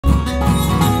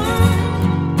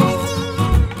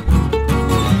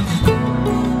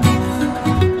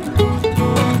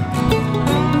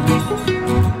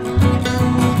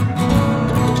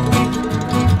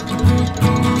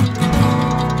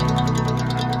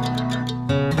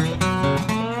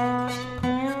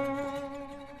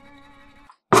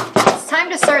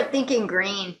to start thinking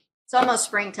green. It's almost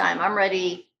springtime. I'm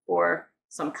ready for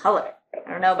some color. I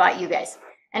don't know about you guys.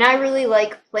 And I really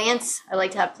like plants. I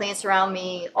like to have plants around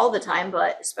me all the time,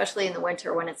 but especially in the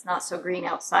winter when it's not so green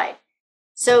outside.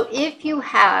 So if you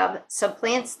have some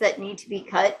plants that need to be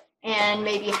cut and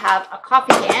maybe have a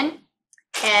coffee can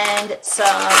and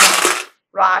some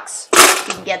rocks,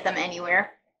 you can get them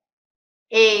anywhere.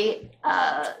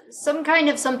 Some kind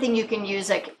of something you can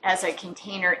use as a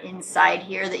container inside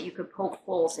here that you could poke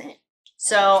holes in.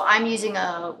 So I'm using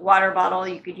a water bottle.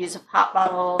 You could use a pop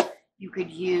bottle. You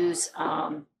could use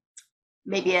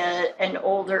maybe an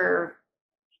older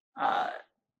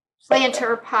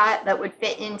planter pot that would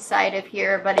fit inside of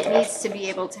here, but it needs to be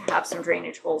able to have some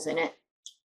drainage holes in it.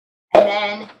 And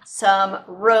then some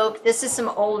rope. This is some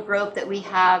old rope that we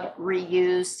have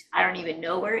reused. I don't even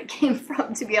know where it came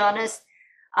from, to be honest.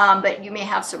 But you may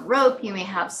have some rope, you may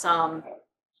have some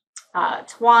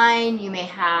twine, you may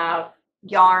have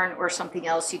yarn or something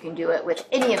else. You can do it with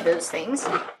any of those things.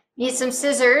 You need some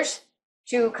scissors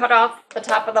to cut off the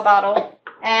top of the bottle,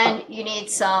 and you need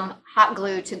some hot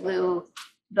glue to glue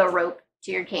the rope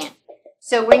to your can.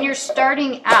 So when you're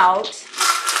starting out,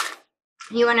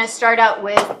 you want to start out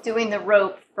with doing the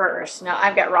rope first. Now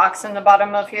I've got rocks in the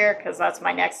bottom of here because that's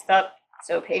my next step,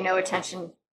 so pay no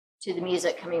attention to the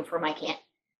music coming from my can.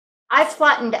 I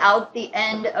flattened out the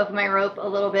end of my rope a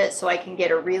little bit so I can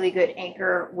get a really good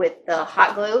anchor with the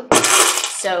hot glue.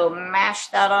 So mash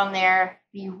that on there.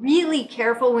 Be really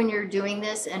careful when you're doing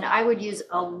this, and I would use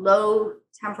a low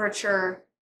temperature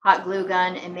hot glue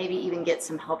gun and maybe even get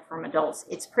some help from adults.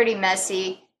 It's pretty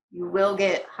messy. You will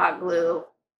get hot glue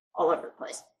all over the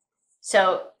place.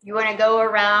 So you want to go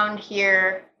around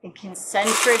here in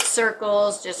concentric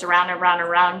circles, just around and around and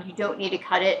around. You don't need to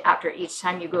cut it after each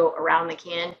time you go around the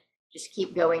can. Just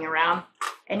keep going around.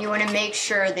 And you want to make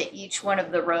sure that each one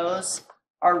of the rows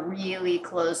are really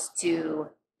close to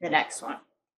the next one.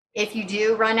 If you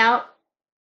do run out,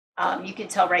 you can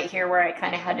tell right here where I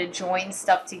kind of had to join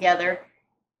stuff together.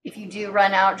 If you do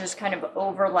run out, just kind of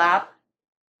overlap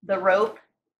the rope,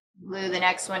 glue the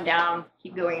next one down,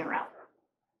 keep going around.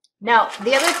 Now,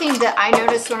 the other thing that I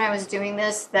noticed when I was doing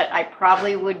this that I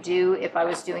probably would do if I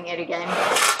was doing it again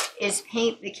is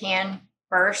paint the can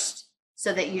first,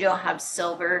 so that you don't have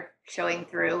silver showing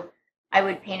through. I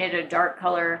would paint it a dark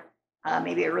color,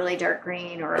 maybe a really dark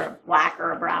green or a black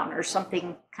or a brown or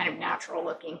something kind of natural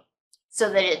looking,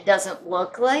 so that it doesn't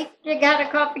look like you got a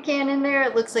coffee can in there.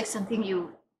 It looks like something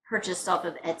you purchased off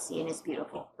of Etsy, and it's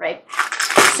beautiful, right?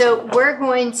 So we're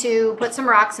going to put some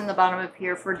rocks in the bottom of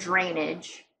here for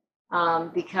drainage,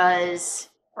 because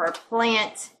our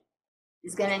plant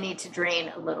is going to need to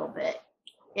drain a little bit.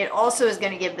 It also is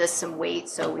going to give this some weight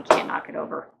so we can't knock it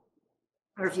over.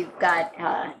 Or if you've got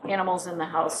animals in the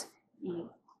house, you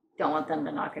don't want them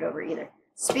to knock it over either.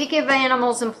 Speaking of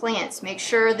animals and plants, make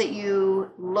sure that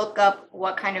you look up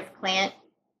what kind of plant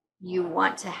you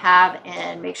want to have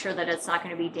and make sure that it's not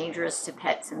going to be dangerous to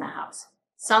pets in the house.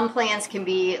 Some plants can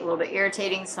be a little bit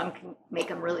irritating, some can make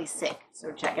them really sick,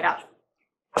 so check it out.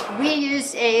 We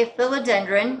used a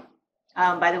philodendron.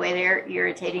 By the way, they're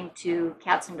irritating to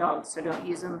cats and dogs, so don't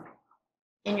use them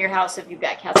in your house if you've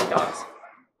got cats and dogs.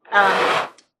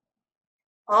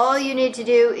 All you need to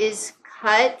do is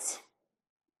cut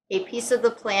a piece of the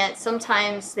plant.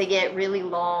 Sometimes they get really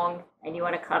long and you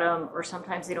want to cut them, or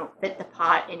sometimes they don't fit the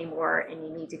pot anymore and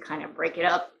you need to kind of break it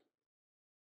up.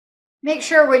 Make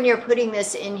sure when you're putting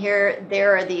this in here,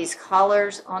 there are these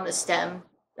collars on the stem.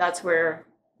 That's where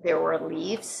there were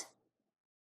leaves.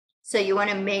 So you want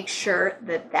to make sure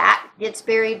that that gets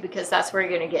buried, because that's where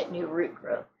you're going to get new root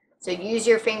growth. So use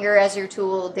your finger as your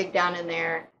tool, dig down in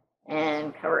there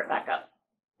and cover it back up.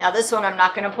 Now this one I'm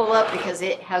not going to pull up because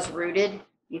it has rooted.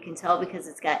 You can tell because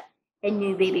it's got a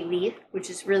new baby leaf, which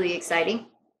is really exciting.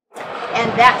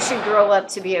 And that should grow up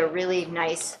to be a really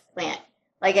nice plant.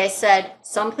 Like I said,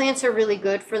 some plants are really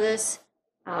good for this,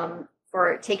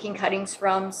 for taking cuttings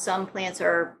from. Some plants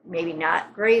are maybe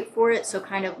not great for it, so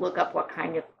kind of look up what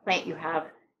kind of plant you have.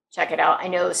 Check it out. I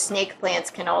know snake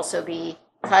plants can also be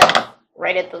cut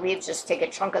right at the leaf. Just take a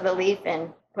chunk of the leaf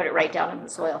and put it right down in the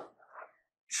soil.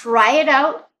 Try it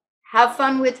out, have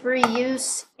fun with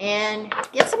reuse, and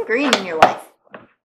get some green in your life.